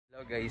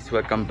Hello guys,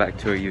 welcome back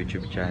to our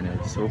YouTube channel.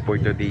 So for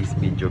today's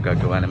video,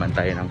 gagawa naman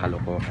tayo ng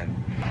kalokohan.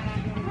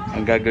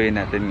 Ang gagawin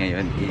natin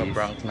ngayon is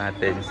prank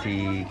natin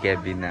si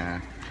Kevin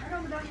na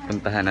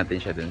puntahan natin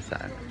siya dun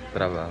sa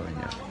trabaho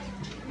niya.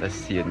 Tapos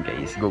yun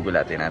guys,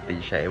 gugulatin natin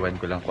siya. Ewan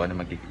ko lang kung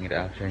ano magiging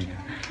reaction niya.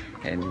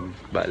 And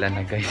baala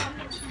na guys,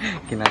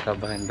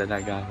 kinakabahan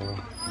talaga ako.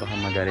 Baka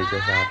magalit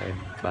siya sa akin.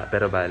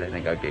 Pero baala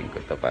na, gagawin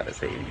ko to para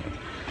sa inyo.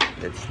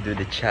 Let's do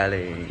the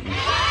challenge.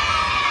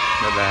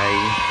 Bye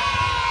bye.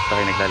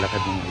 Tayo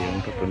naglalakad din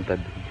ngayon papunta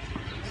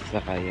sa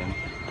kayang.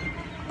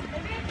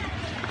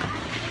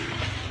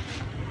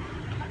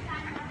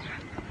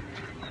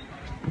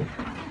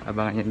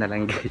 Abangan nyo na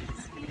lang guys.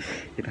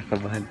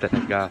 Kinakabahan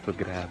talaga ako,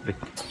 grabe.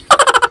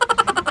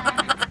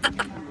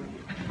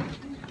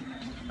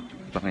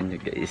 Abangan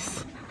nyo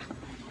guys.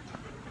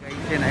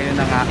 Guys yun, ayun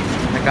na nga.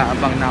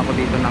 Nag-aabang na ako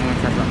dito ng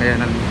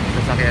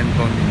sasakyan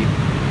kong jeep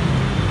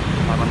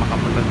para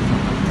makapunta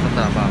sa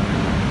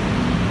trabaho.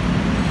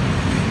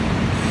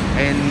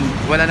 And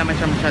wala naman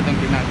siya masyadong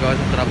ginagawa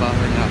sa trabaho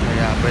niya,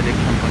 kaya pwede ko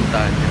siyang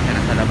puntahan kasi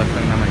nasa labas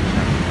lang naman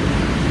siya.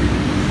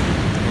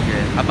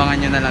 Okay, abangan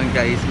nyo na lang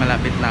guys,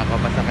 malapit na ako,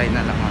 pasakay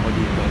na lang ako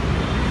dito.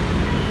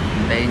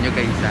 Hintayin nyo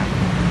guys ha.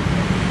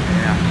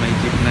 Kaya may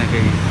jeep na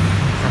guys,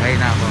 sakay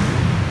na ako.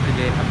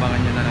 Sige,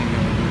 abangan nyo na lang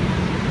yung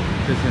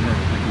susunod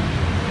na video.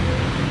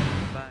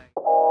 Bye!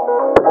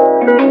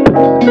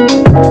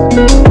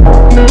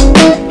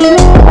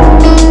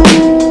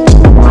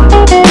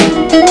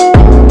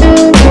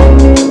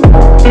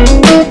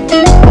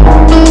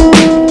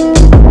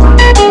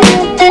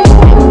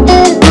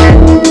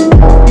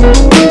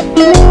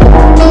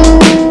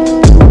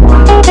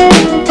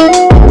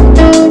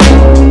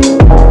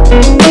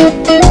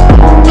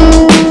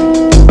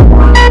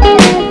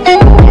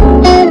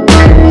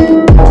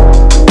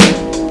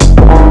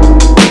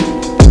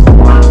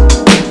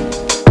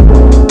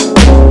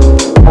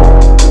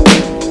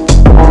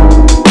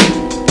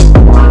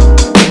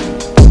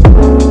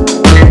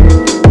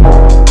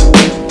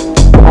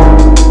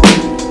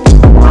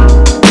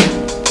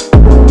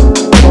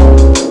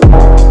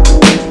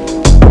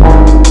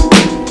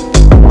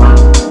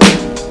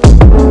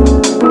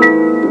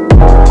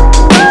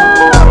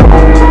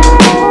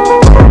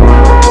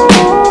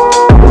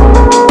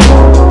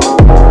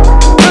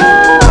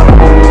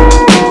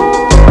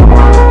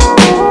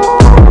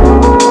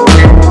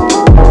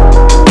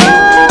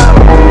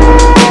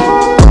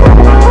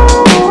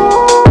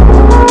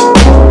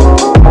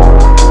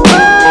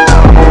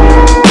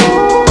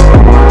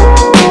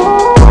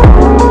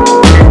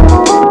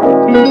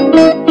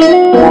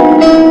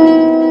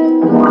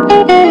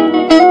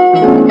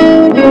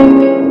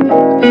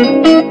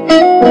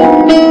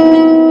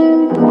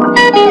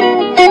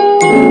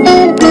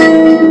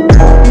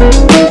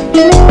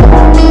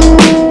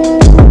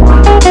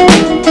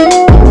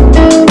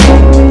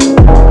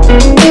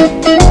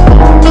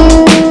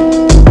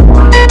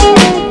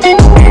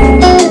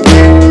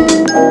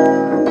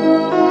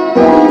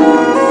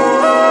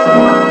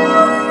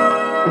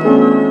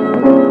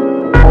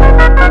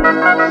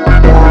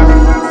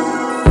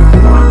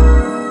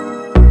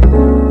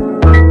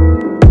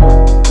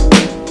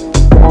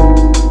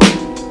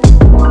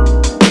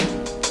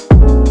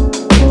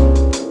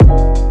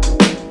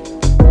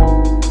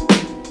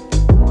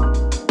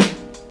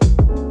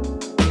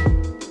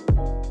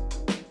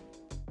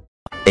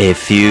 A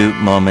few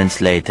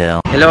moments later.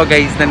 Hello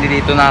guys,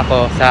 nandito na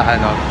ako sa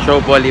Show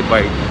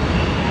Boulevard.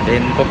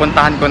 Then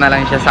pupuntahan ko na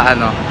lang siya sa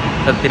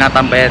sa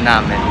tinatambayan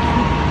namin.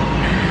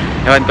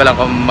 Ewan ko lang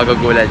kung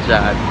magugulat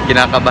siya.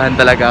 Kinakabahan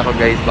talaga ako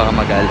guys, baka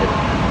magalit.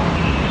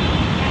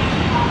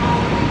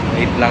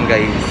 Wait lang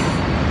guys.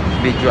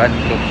 Videoan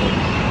ko po.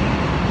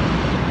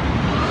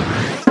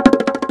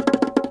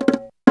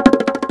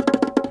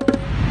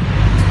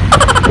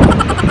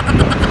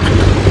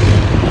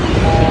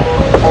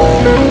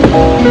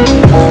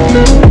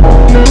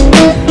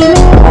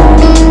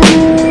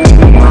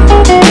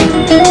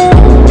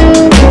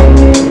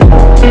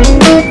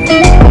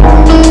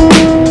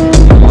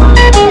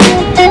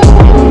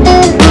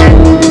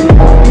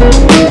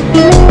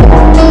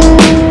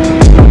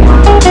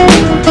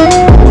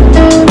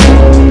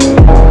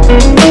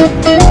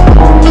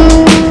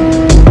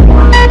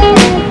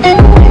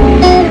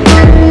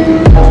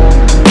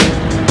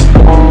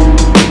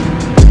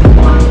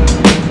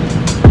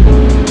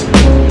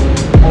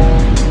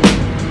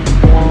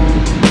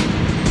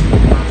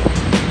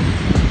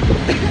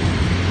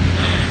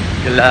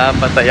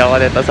 Patay ako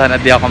dito, sana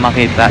di ako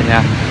makita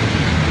niya.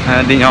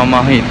 Di niya ako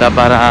makita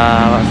para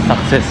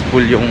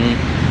successful yung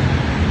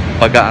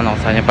pag-ano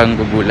sa kanya,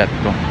 panggugulat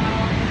ko.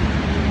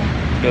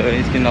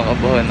 Guys,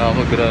 kinakabahan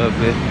ako,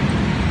 grabe.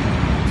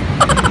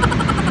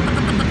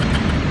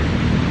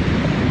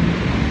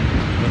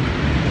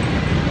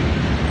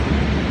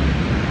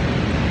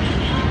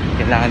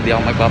 Kailangan di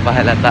ako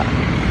magpapahalata.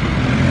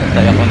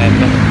 Patay ako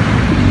nito.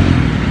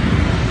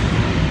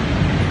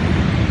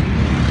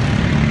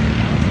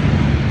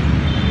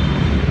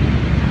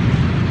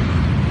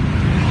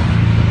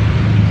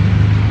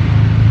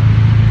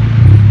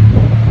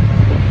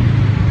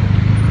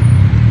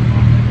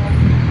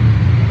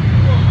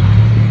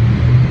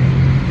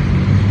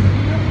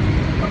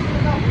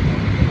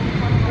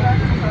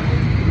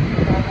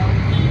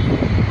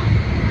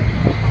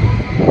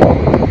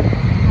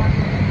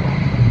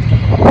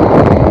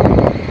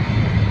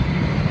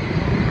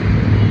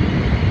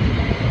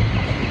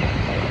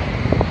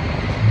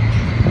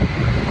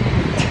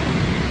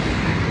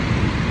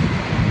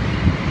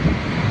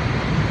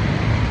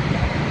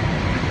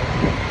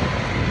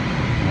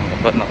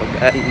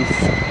 guys.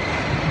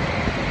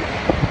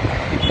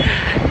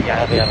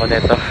 Yari ako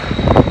nito.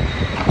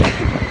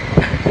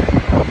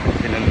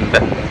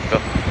 Sinundan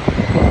ko.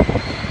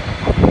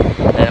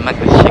 Dahil naman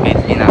kasi siya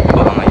guys,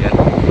 ginagawa ko ngayon.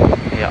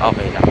 Kaya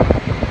okay lang.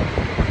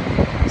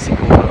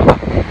 Siguro ako.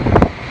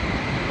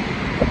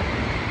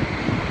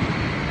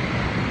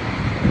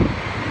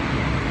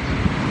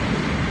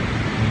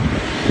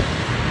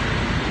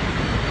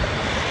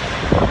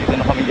 Dito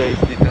na kami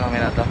guys, dito na kami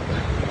nata.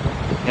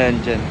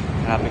 Yan dyan,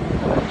 hanapin ko.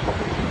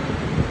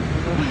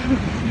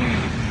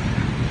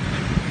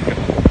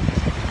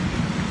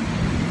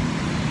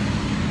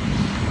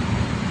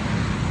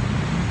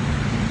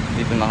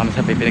 Dito na kami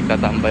sa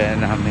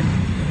pinagtatambayan namin.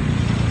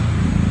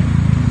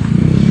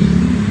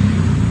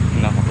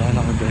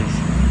 Nakabahan ako guys.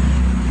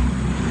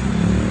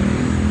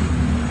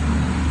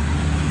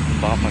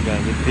 Baka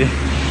magalit eh.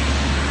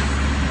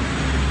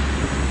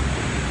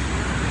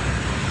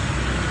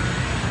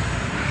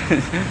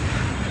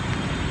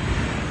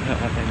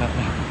 Nakatay na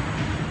ako.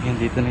 Yan,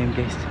 dito na yun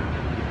guys.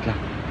 Dito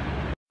lang.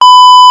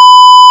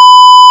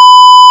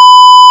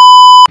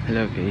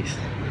 Hello guys.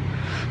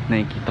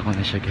 Nakikita ko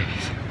na siya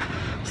guys.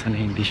 Sana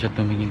hindi siya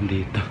tumingin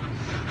dito.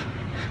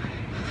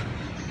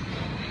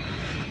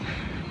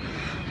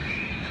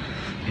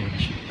 Ayan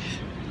siya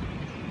guys.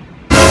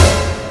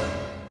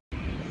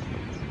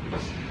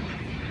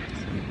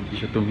 Sana hindi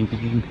siya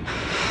tumingin.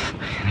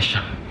 Ayan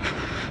siya.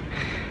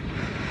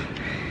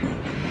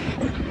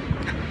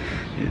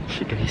 Ayan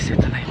siya guys.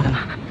 Ito na, ito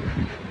na.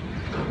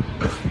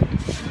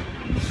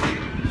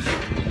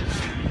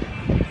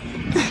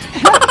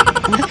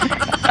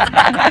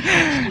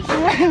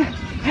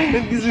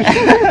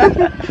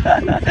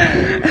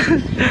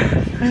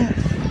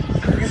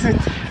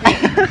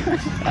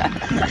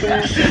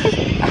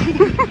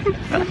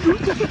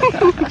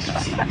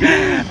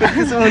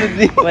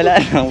 Wala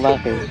lang,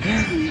 bakit?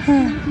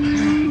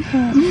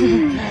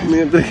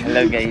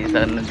 Hello guys,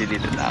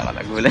 nandito na ako.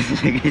 Nagulan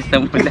siya guys,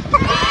 namula.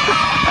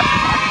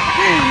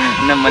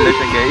 Namalo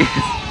siya guys.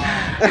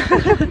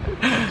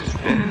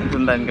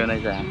 Sundan ko na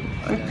siya.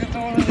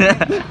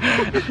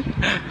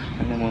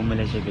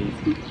 Namumula siya guys.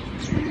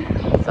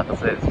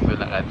 Successful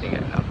ang ating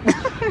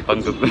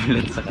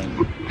panggugulat sa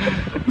kanya.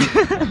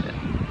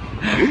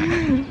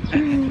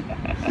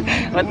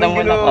 Ba't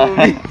namula ka?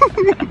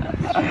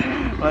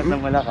 Ba't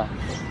namula ka?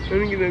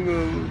 Anong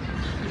ginagawa mo?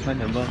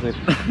 Ano, bakit?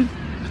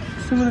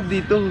 Sumunod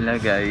dito. Wala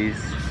guys,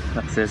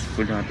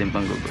 successful ang ating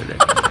panggugulat.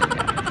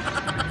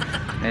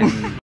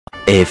 And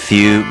A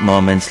few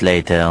moments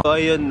later. So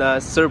ayun,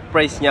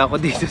 surprise niya ako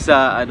dito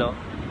sa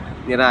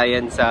ni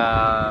Ryan sa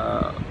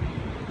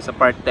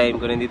part-time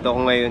ko. Nandito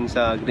ako ngayon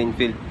sa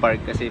Greenfield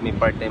Park kasi may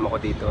part-time ako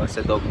dito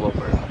sa dog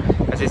walker.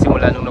 Kasi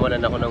simula nung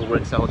nawalan ako ng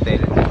work sa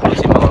hotel, close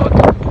yung mga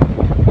motor.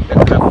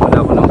 Nag-grab muna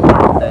ako ng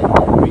part-time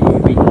every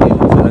weekend.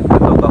 So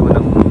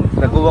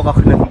nag-walk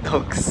ako ng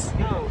dogs.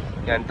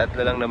 Yan,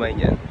 3 lang naman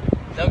yan.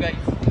 so guys,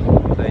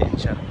 So ayun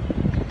siya.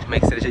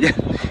 May extra siya dyan.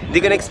 Hindi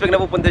ko na-expect na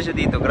pupunta siya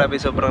dito.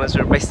 Grabe, sobrang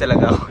na-surprise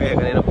talaga ako. Kaya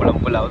kanina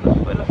pulang-pula ako.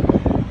 Wala.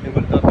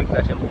 Yung topic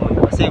na siya pumunta.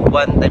 Kasi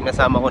one time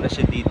nasama ko na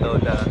siya dito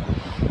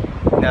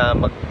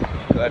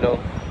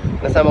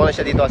nasama ko na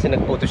siya dito kasi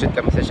nag-photoshoot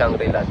kami sa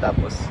Shangri-La.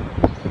 Tapos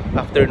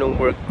after nung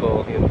work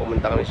ko, yung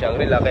pumunta kami sa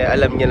Shangri-La. Kaya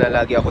alam niya na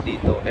lagi ako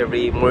dito.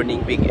 Every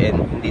morning,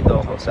 weekend,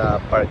 dito ako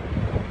sa park.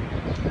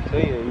 So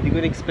yun, hindi ko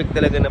na-expect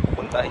talaga na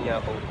pupuntahan niya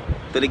ako.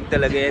 Tulig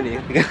talaga yan eh.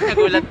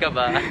 nagulat ka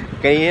ba?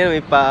 Kaya may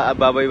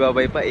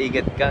babay-babay pa,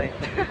 igat ka eh.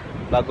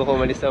 Bago ko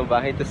umalis ng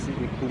bahay, tapos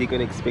hindi ko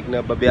na-expect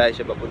na babiyahe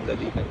siya papunta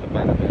dito.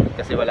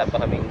 Kasi wala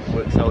pa kaming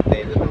work sa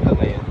hotel hanggang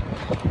ngayon.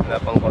 Wala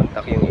pang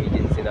contact yung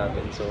agency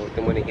namin. So ito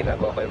muna yung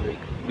ginagawa ko every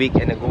week.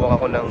 And nag-walk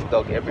ako ng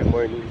dog every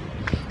morning.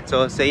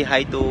 So say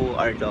hi to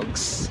our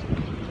dogs.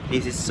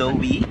 This is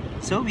Zoe.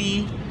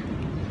 Zoe!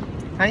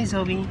 Hi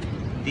Zoe!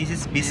 This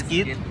is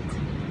Biscuit.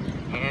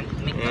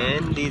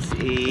 And this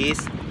is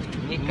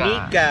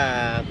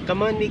Mika.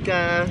 Come on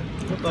Mika.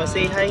 Ito,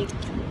 say hi.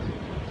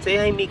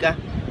 Say hi Mika.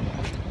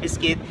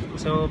 Biscuit.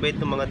 So bait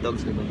ng mga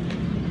dogs ko.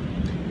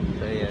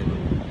 So ayan.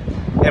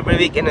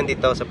 Every weekend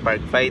nandito sa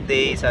park.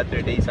 Friday,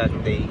 Saturday,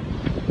 Sunday.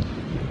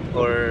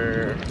 Or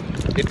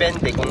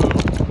depende kung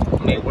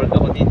may work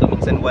ako dito.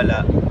 Minsan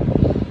wala.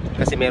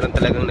 Kasi meron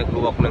talagang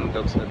nag-walk ng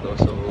dogs na to.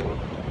 So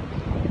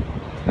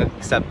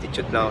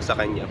nag-substitute na ako sa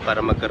kanya para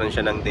magkaroon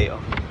siya ng day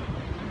off.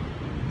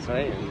 So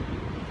ayan.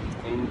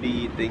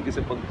 Hindi, thank you sa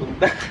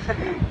pagpunta.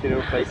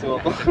 Sinurprise mo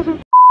ako.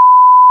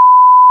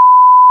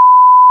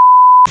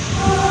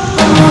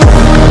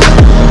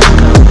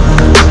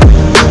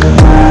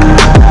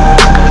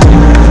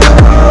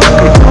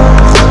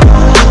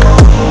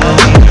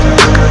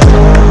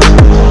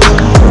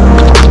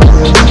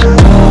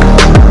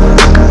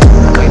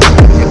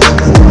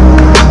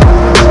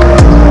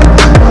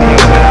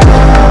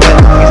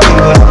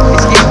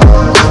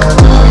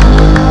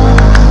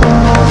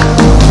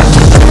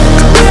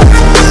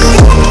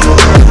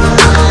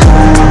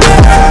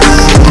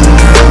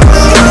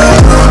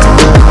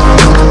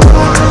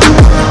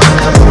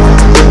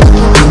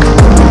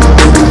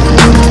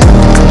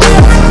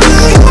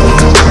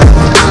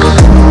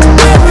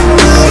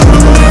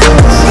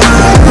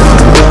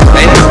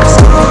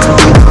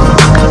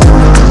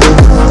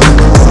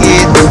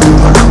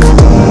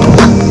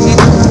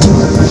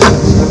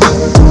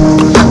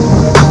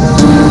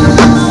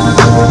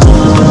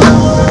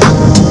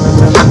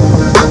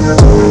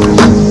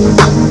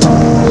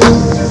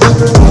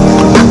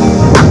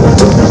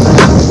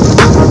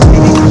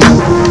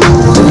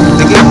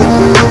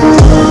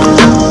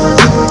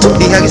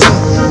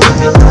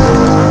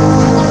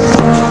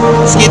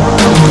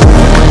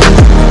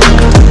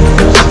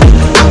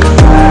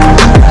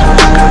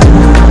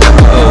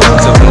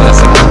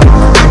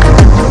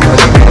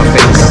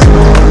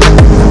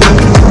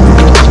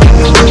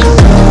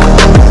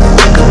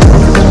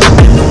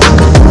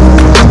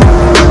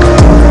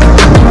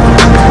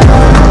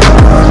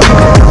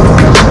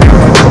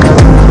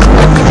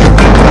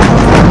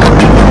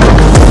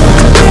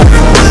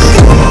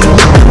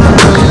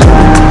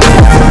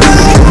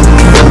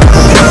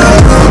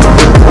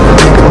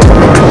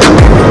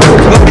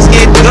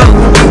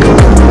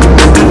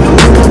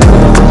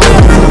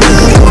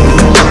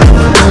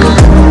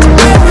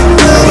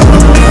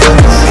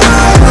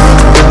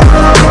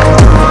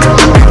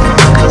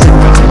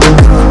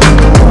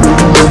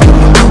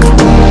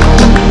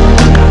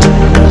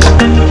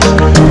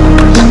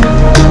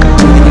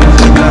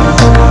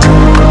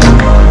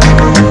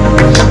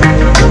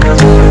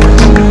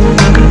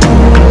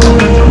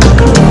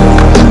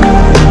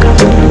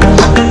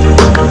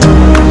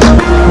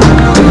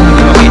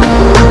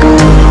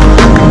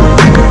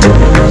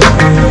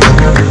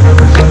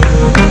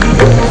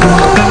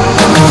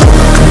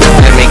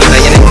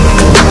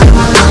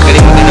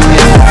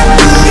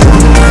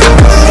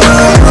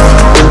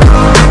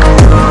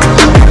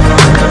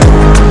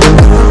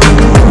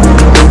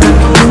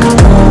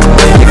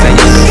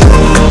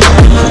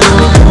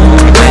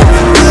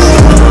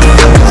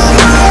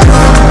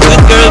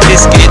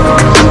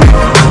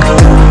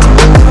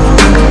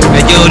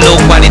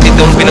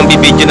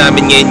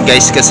 ngayon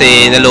guys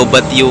kasi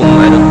nalobat yung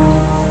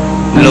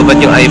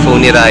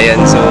iPhone ni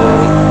Ryan. So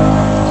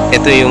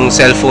ito yung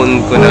cellphone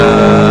ko na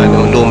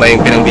luma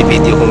yung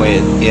pinang-video ko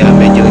ngayon. Kaya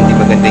medyo hindi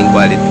maganda yung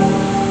quality.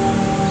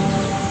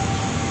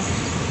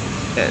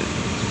 Yan.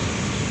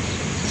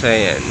 So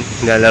ayan,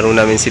 nilalaro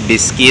namin si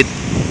Biscuit.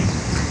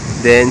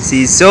 Then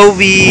si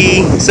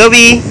Zoe.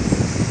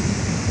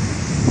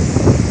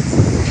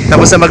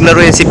 Tapos na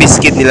maglaro yan si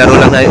Biscuit, nilaro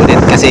lang tayo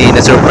ulit kasi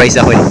na-surprise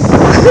ako eh.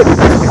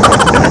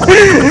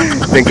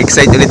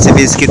 Nag-excite ulit si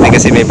Biscuit eh,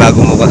 kasi may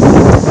bagong mukha.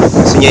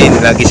 Gusto niya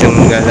yun, lagi siyang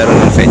laro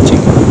ng fetching.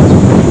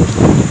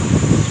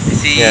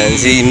 Yan,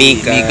 si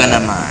Mika. Mika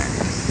naman.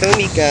 Hello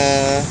Mika.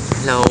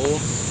 Hello.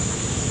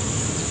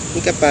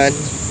 Mika pan.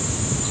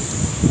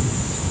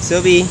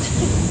 Zoe.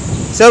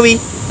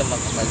 Ito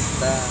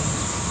makapasta.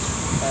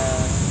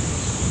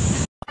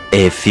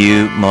 A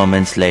few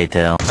moments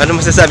later. Ano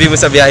masasabi mo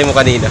sa biyahe mo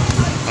kanina?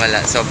 Wala,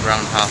 sobrang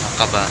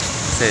nakakaba.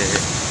 Kasi,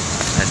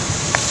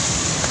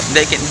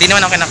 hindi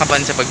naman ako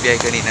kinakabahan sa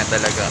pagbiyahe kanina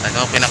talaga.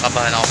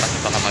 Kinakabahan ako kasi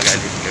baka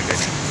magalit ka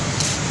ganun.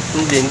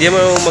 Hindi mo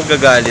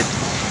magagalit.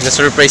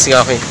 Na-surprise nga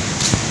ako eh.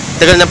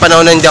 Tagal na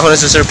panahon na hindi ako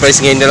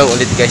nasa-surprise, ngayon na lang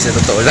ulit guys, na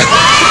totoo lang.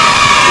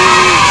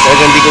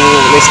 Talagang hindi ko,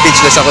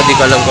 na-speechless ako, hindi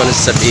ko alam kung ano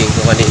sasabihin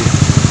ko kanina.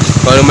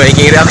 Kung ano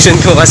magiging reaction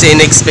ko kasi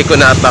in-expect ko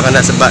na baka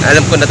nasa bahay.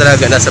 Alam ko na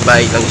talaga nasa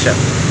bahay lang siya.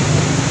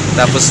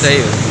 Tapos na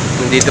yun,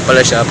 nandito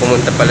pala siya,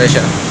 pumunta pala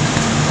siya.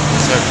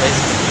 Surprise.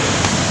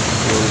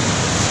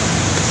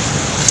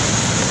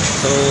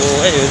 So,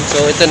 ayun.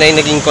 So, ito na yung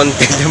naging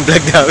content ng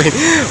vlog namin.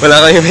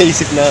 Wala kami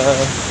maisip na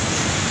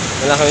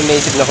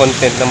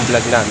content ng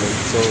vlog namin.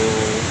 So,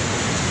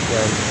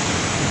 yan.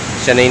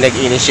 Siya na yung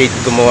nag-initiate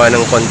gumawa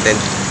ng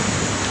content.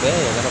 Kaya,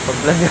 yan.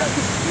 Nakapag-vlog na.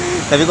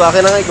 Sabi ko,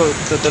 akin na nga.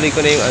 Tutuloy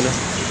ko na yung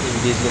yung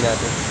video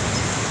natin.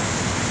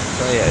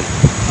 So, ayan.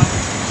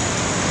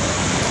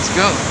 Let's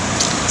go.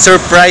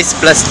 Surprise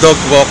plus dog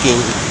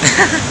walking.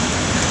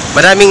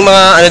 Maraming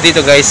mga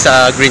dito guys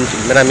sa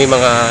Greenfield. Maraming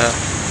mga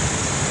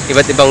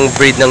iba't ibang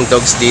breed ng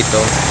dogs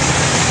dito.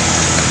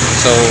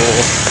 So,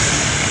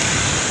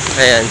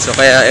 ayan. So,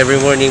 kaya every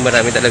morning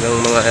marami talagang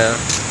mga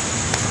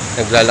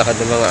naglalakad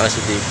ng mga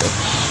aso dito.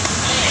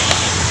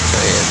 So,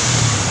 ayan.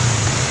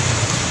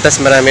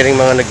 Tapos marami ring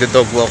mga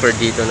nagdo-dog walker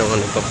dito ng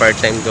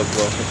part-time dog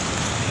walker.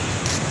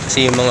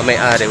 Kasi yung mga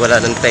may-ari,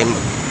 wala nang time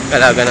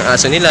mag-alaga ng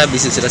aso nila.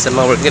 Busy sila sa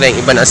mga work nila. Yung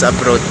iba nasa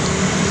abroad.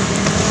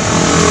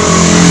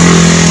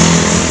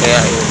 Kaya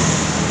yun.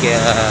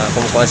 Kaya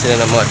kumukuha sila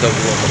ng mga dog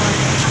walker.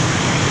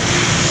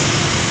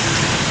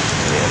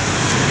 Ayan.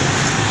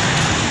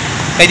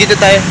 Ay, dito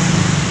tayo.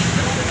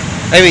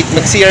 Ay, wait.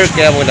 Mag-CR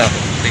kaya muna ako.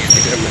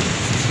 Sige, muna.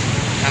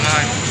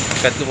 Tama.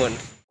 Cut ko muna.